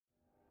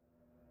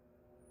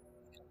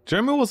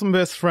Jeremy was my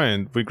best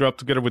friend. We grew up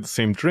together with the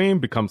same dream,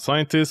 become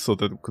scientists so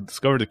that we could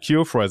discover the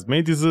cure for as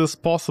many diseases as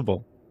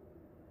possible.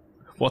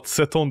 What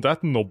set on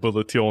that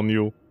nobility on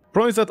you?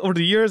 Problem is that over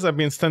the years I've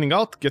been standing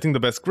out, getting the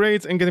best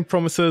grades, and getting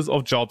promises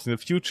of jobs in the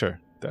future.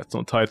 That's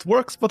not how it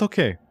works, but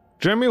okay.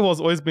 Jeremy has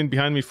always been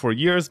behind me for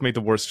years, made the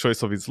worst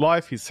choice of his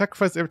life. He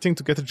sacrificed everything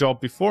to get a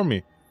job before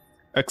me,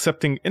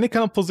 accepting any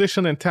kind of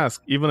position and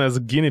task, even as a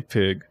guinea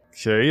pig.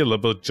 Okay, a little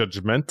bit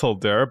judgmental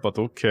there, but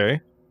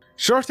okay.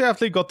 Shortly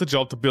after he got the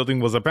job, the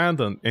building was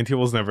abandoned, and he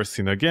was never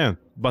seen again.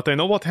 But I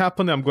know what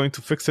happened and I'm going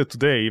to fix it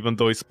today, even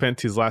though he spent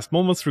his last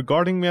moments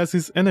regarding me as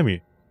his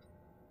enemy.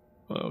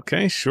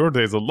 Okay, sure,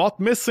 there's a lot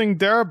missing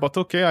there, but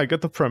okay, I get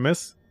the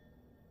premise.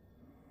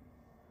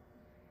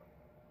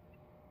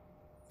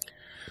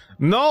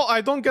 No,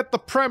 I don't get the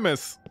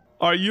premise!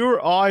 Are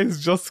your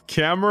eyes just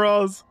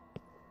cameras?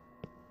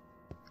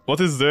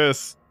 What is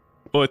this?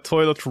 Oh, a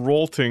toilet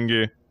roll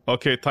thingy.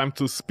 Okay, time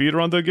to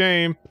speedrun the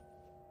game.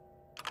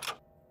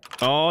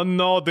 Oh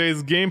no,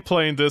 there's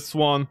gameplay in this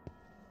one.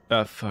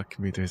 Fuck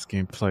me, there's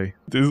gameplay.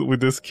 With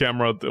this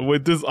camera,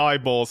 with these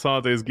eyeballs,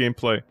 huh, there's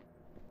gameplay.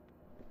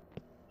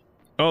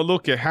 Oh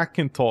look, a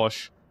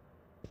Hackintosh.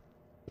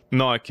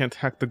 No, I can't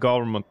hack the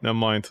government, never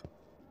mind.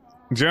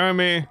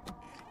 Jeremy!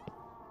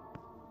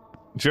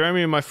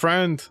 Jeremy, my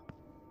friend!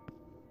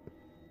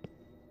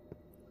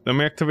 Let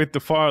me activate the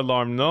fire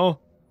alarm, no?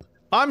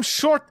 I'm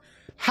short!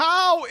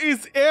 How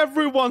is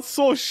everyone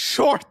so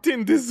short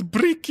in this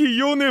bricky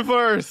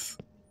universe?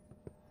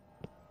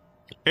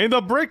 In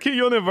the bricky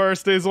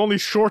universe, there's only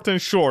short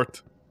and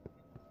short.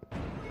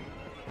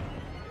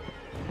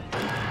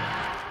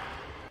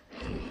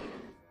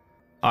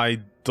 I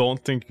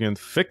don't think you can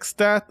fix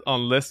that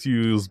unless you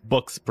use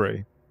bug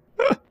spray.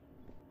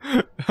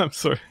 I'm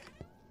sorry.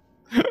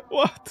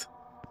 What?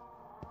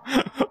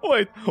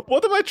 Wait,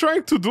 what am I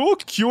trying to do?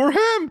 Cure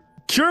him?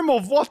 Cure him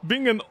of what?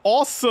 Being an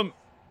awesome...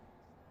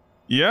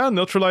 Yeah,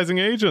 neutralizing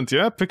agent.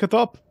 Yeah, pick it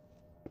up.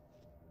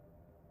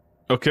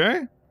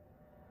 Okay.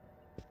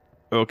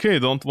 Okay,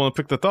 don't want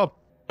to pick that up.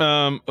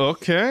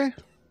 Okay.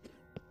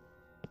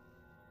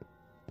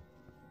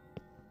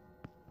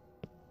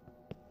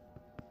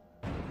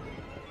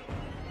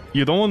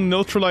 You don't want to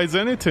neutralize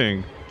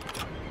anything.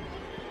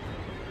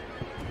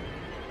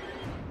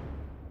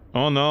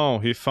 Oh no,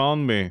 he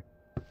found me.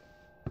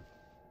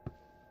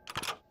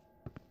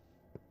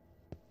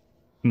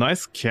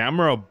 Nice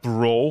camera,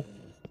 bro.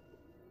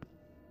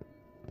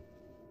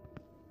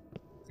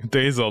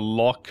 There's a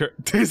locker.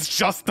 There's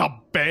just a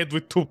bed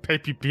with 2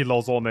 baby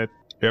pillows on it.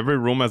 Every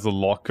room has a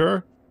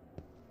locker?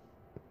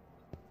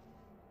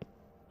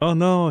 Oh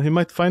no, he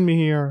might find me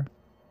here.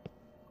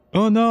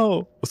 Oh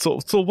no. So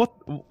what?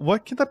 Why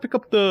can't I pick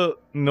up the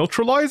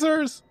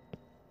neutralizers?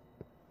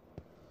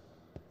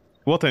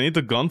 What, I need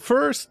the gun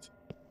first?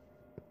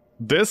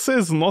 This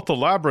is not a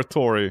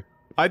laboratory.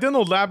 I didn't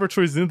know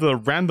laboratories needed a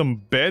random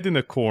bed in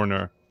a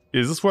corner.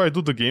 Is this where I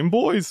do the Game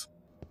Boys?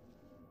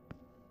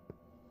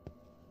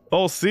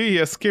 Oh, see, he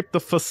escaped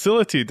the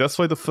facility. That's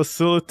why the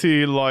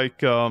facility, like,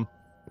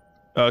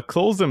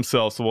 closed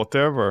themselves or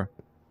whatever.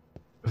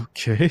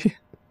 Okay.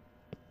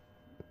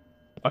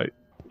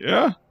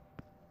 Yeah.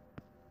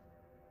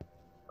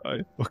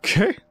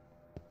 Okay.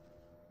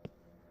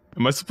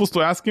 Am I supposed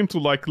to ask him to,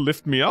 like,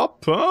 lift me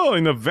up? Oh,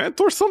 in a vent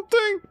or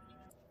something?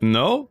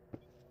 No?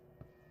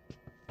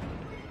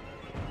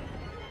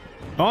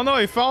 Oh no,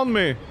 he found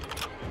me!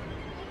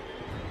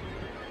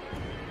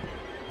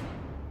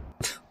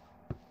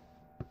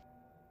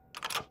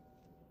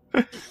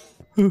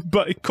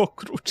 By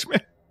cockroach, man.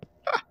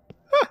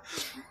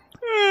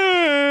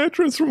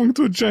 Transforming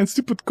into a giant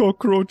stupid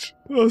cockroach.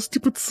 Oh,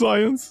 stupid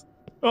science.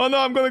 Oh no,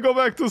 I'm gonna go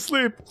back to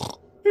sleep.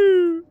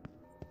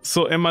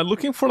 So am I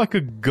looking for like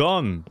a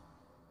gun?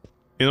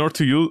 In order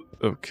to use...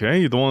 Okay,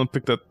 you don't want to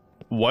pick that...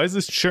 Why is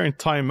this chair in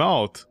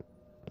timeout?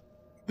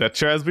 That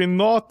chair has been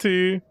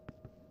naughty.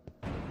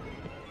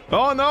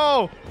 Oh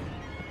no!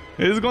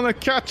 He's gonna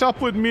catch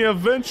up with me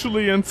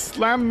eventually and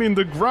slam me in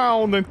the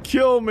ground and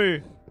kill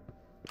me.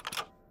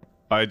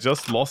 I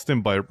just lost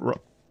him by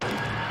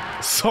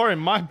Sorry,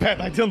 my bad.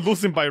 I didn't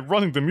lose him by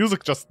running. The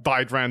music just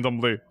died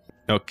randomly.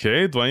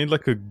 Okay, do I need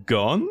like a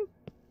gun?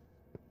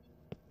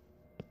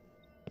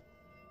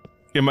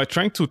 Am I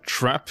trying to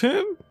trap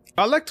him?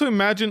 I like to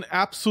imagine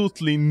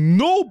absolutely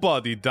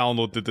nobody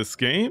downloaded this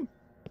game.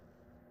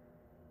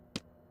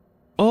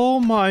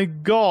 Oh my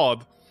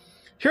god.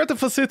 Here at the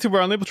facility,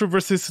 we're unable to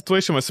reverse this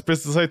situation. My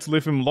superiors decided to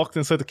leave him locked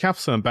inside the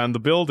capsule and ban the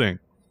building.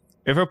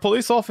 If a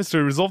police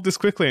officer resolve this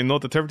quickly and know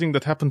that everything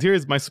that happened here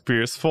is my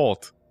superior's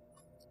fault.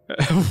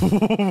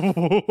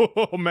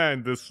 Oh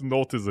man, this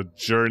note is a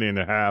journey and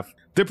a half.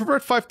 They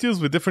prepared 5 tubes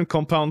with different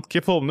compounds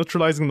capable of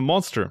neutralizing the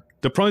monster.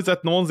 The problem is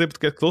that no one's able to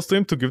get close to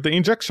him to give the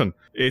injection.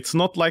 It's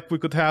not like we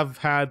could have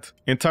had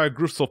entire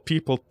groups of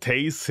people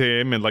tase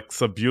him and like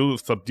subdue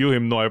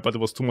him. No, everybody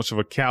was too much of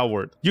a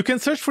coward. You can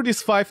search for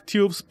these 5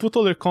 tubes, put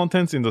all their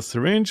contents in the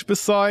syringe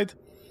beside,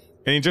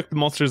 and inject the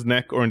monster's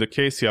neck, or in the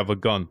case you have a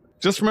gun.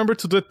 Just remember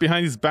to do it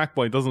behind his back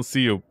while he doesn't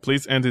see you.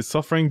 Please end his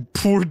suffering.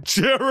 Poor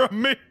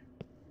Jeremy!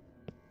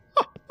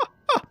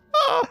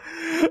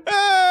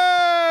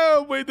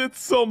 We did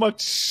so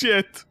much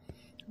shit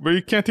where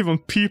you can't even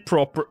pee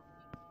proper.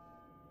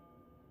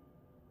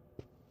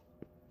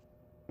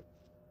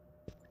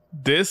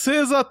 This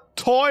is a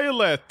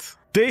toilet.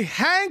 They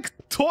hang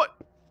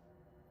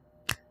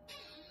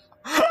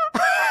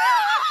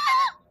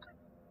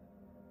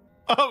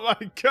oh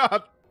my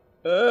god.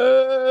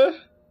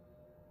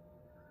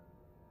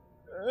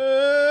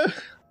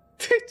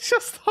 They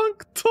just hung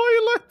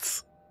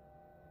toilets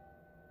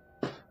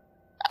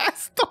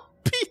as the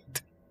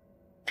pit.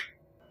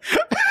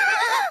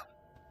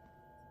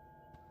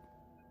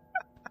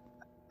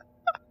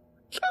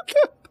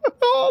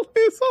 All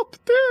is up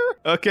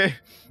there. Okay,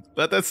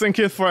 let that sink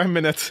in for a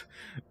minute.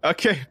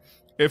 Okay,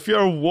 if you're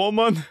a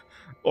woman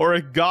or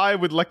a guy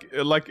with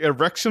like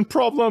erection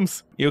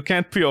problems, you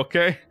can't pee,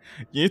 okay?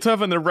 You need to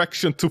have an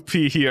erection to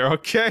pee here,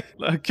 okay?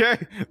 Okay?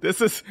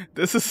 This is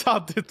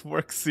how it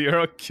works here,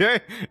 okay?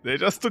 They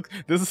just took...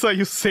 This is how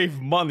you save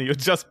money. You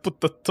just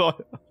put the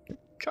toilet...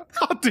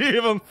 How do you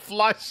even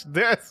flush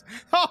this?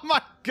 Oh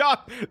my god!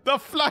 The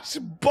flush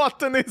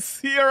button is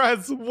here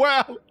as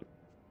well!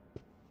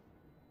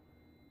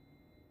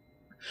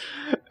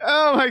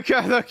 Oh my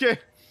god, okay.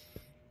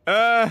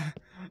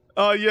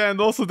 Oh yeah, and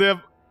also they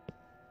have...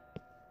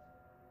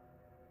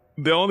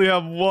 They only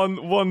have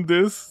one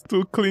this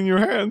to clean your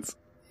hands.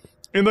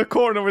 In the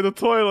corner with the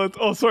toilet.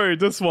 Oh, sorry,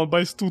 this one,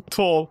 but it's too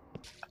tall.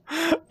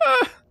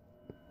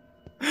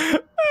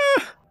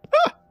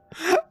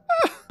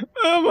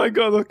 Oh my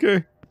god,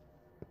 okay.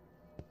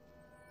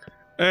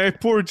 Hey,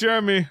 poor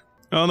Jeremy.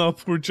 Oh no,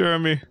 poor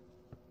Jeremy.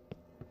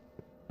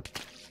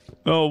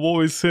 Oh, woe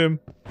is him.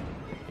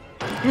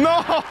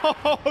 No,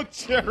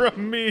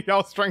 Jeremy! I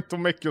was trying to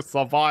make you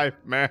survive,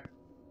 man.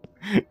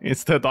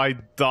 Instead, I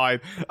died.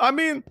 I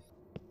mean...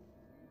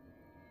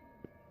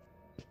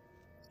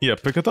 Yeah,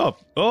 pick it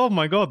up. Oh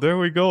my god, there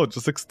we go.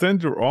 Just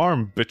extend your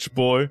arm, bitch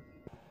boy.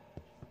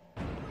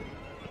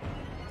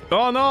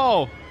 Oh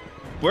no!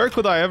 Where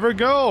could I ever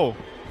go?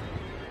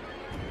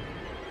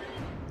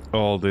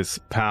 All this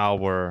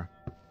power.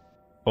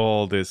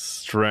 All this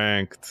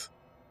strength.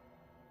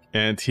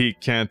 And he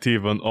can't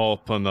even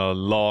open a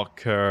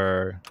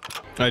locker.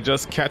 I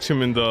just catch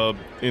him in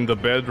the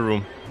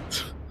bedroom.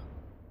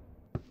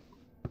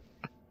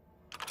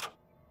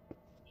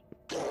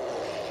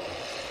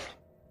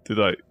 Did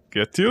I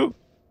get you?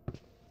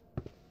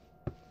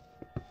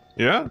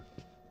 Yeah?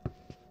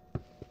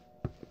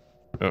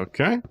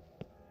 Okay.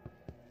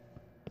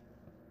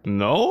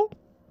 No?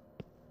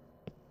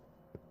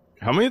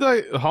 How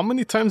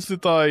many times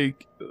did I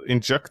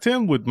inject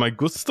him with my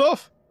good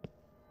stuff?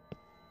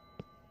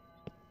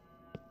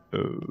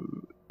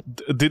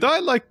 Did I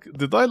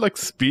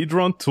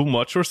speedrun too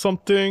much or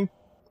something?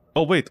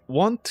 Oh wait,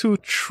 1, 2,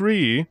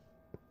 3,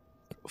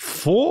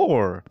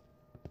 4.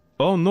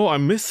 Oh no,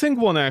 I'm missing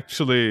one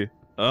actually.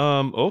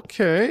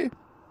 Okay.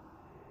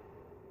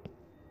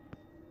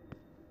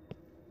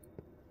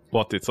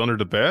 What, it's under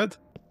the bed?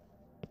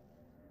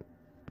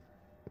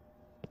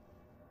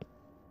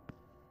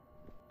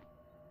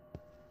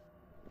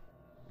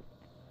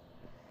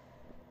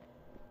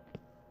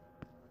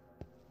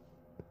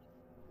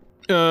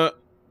 Oh,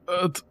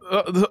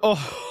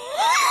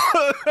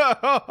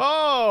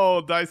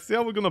 I see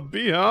how we're gonna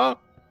be, huh?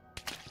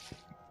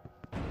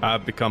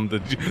 I've become the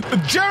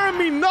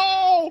Jeremy,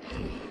 no!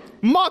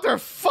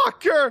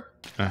 Motherfucker!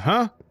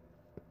 Uh-huh.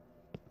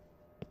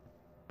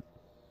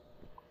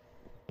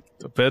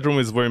 The bedroom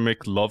is where I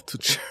make love to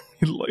Jeremy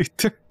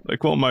later.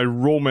 Like one of my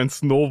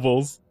romance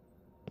novels.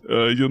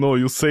 You know,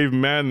 you save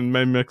man and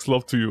man makes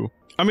love to you.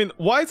 I mean,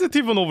 why is it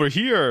even over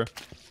here?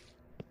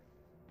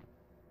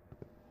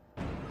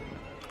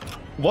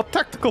 What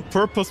tactical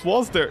purpose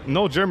was there?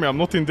 No, Jeremy, I'm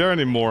not in there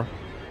anymore.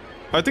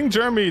 I think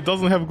Jeremy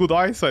doesn't have good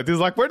eyesight. He's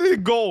like, where did he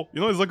go?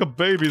 You know, he's like a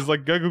baby. He's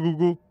like, gaga goo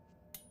goo.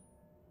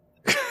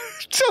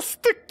 Just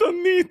stick the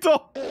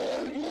needle.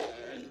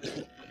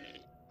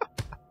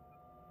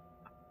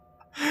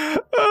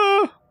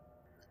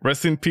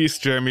 Rest in peace,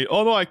 Jeremy.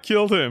 Oh no, I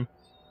killed him.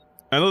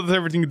 I know that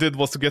everything you did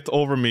was to get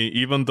over me,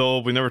 even though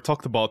we never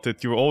talked about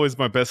it. You were always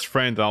my best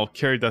friend, and I'll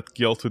carry that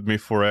guilt with me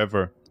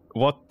forever.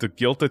 What? The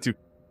guilt that you...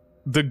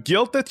 The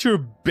guilt that you're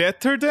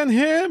better than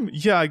him?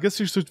 Yeah, I guess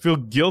you should feel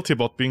guilty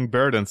about being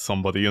better than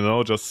somebody, you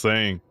know, just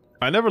saying.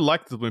 I never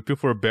liked it when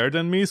people were better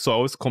than me, so I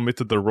always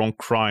committed the wrong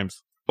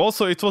crimes.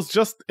 Also, it was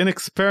just an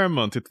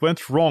experiment. It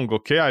went wrong,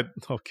 okay?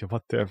 Okay,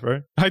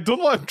 whatever. I don't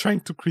know why I'm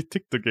trying to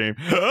critique the game.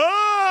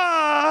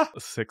 Ah!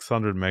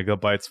 600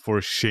 megabytes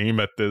for shame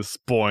at this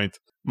point.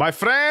 My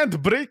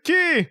friend,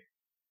 Bricky!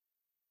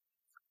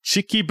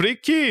 Chicky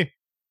Bricky!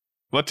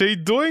 What are you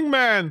doing,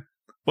 man?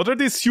 What are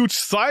these huge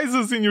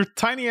sizes in your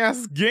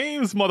tiny-ass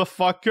games,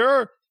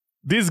 motherfucker?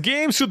 These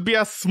games should be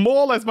as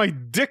small as my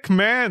dick,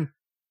 man.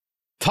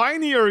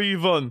 Tinier,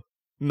 even.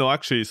 No,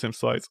 actually, same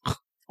size.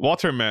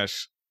 Water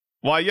mesh.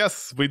 Why,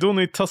 yes, we do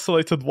need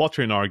tessellated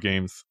water in our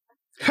games.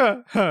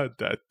 Ha ha,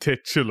 that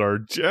titular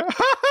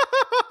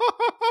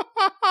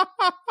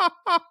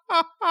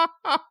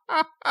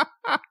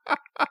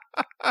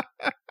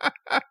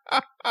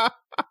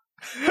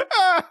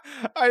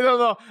I don't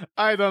know.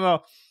 I don't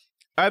know.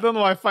 I don't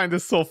know why I find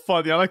this so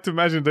funny. I like to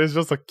imagine there's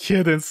just a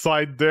kid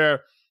inside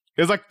there.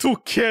 It's like two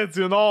kids,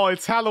 you know?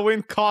 It's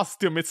Halloween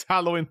costume. It's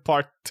Halloween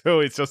part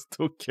 2. It's just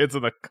two kids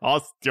in a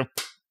costume.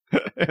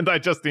 And I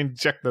just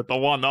injected the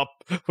one up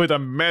with a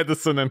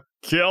medicine and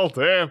killed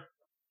him.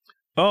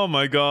 Oh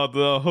my god,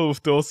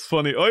 that was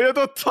funny. Oh yeah,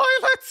 the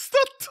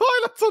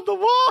toilets on the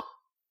wall!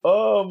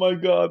 Oh my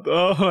god,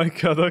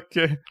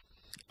 okay.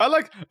 I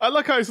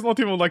like how it's not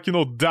even like, you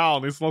know,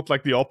 down. It's not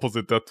like the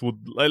opposite that would,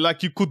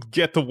 like you could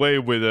get away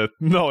with it.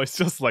 No, it's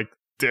just like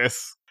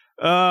this.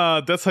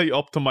 That's how you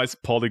optimize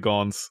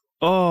polygons.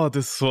 Oh,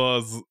 this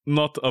was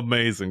not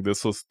amazing.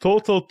 This was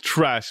total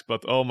trash,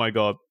 but oh my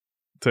god.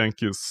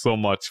 Thank you so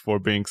much for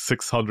being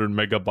 600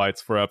 megabytes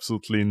for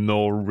absolutely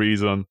no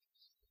reason.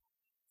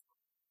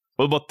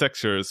 What about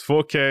textures?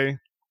 4K,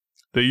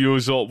 the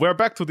usual. We're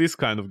back to these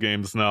kind of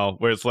games now,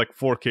 where it's like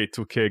 4K,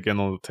 2K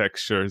again on the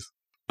textures.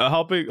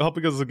 How big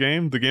is the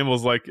game? The game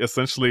was like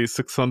essentially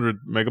 600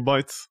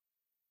 megabytes.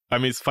 I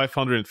mean, it's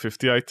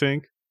 550, I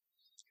think.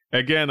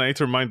 Again, I need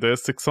to remind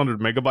this,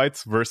 600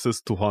 megabytes versus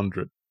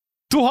 200.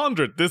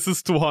 200! This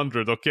is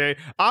 200, okay?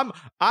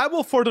 I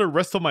will, for the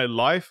rest of my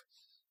life,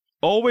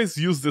 always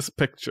use this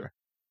picture.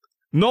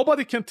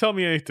 Nobody can tell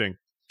me anything.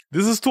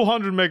 This is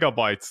 200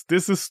 megabytes.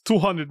 This is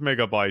 200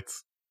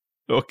 megabytes.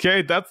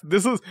 Okay,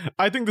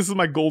 I think this is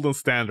my golden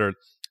standard.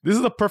 This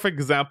is a perfect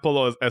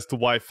example as to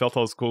why I felt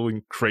I was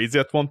going crazy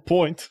at one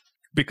point.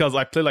 Because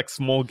I play like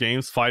small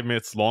games, 5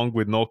 minutes long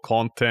with no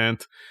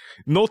content,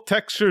 no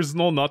textures,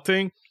 no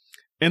nothing.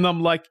 And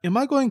I'm like, am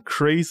I going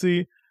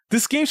crazy?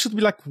 This game should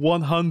be like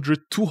 100,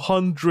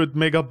 200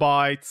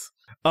 megabytes,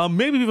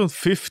 maybe even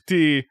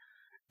 50.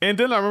 And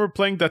then I remember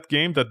playing that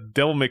game, that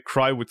Devil May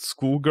Cry with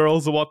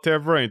schoolgirls or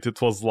whatever, and it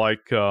was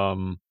like,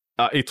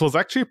 it was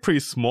actually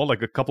pretty small,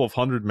 like a couple of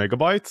 100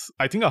 megabytes.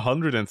 I think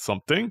 100 and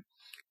something.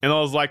 And I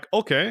was like,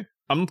 okay,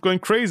 I'm not going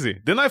crazy.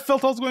 Then I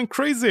felt I was going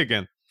crazy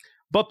again.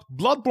 But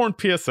Bloodborne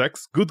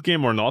PSX, good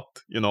game or not,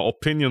 you know,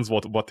 opinions,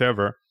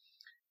 whatever.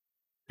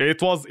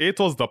 It was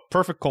the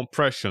perfect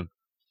compression.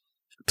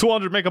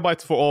 200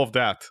 megabytes for all of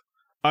that.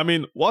 I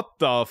mean, what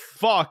the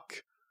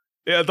fuck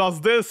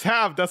does this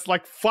have? That's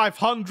like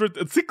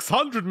 500,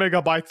 600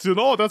 megabytes, you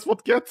know? That's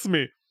what gets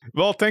me.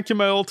 Well, thank you,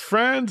 my old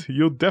friend.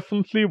 You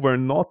definitely were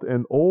not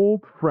an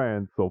old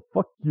friend, so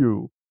fuck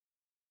you.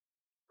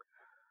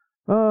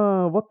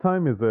 What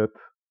time is it?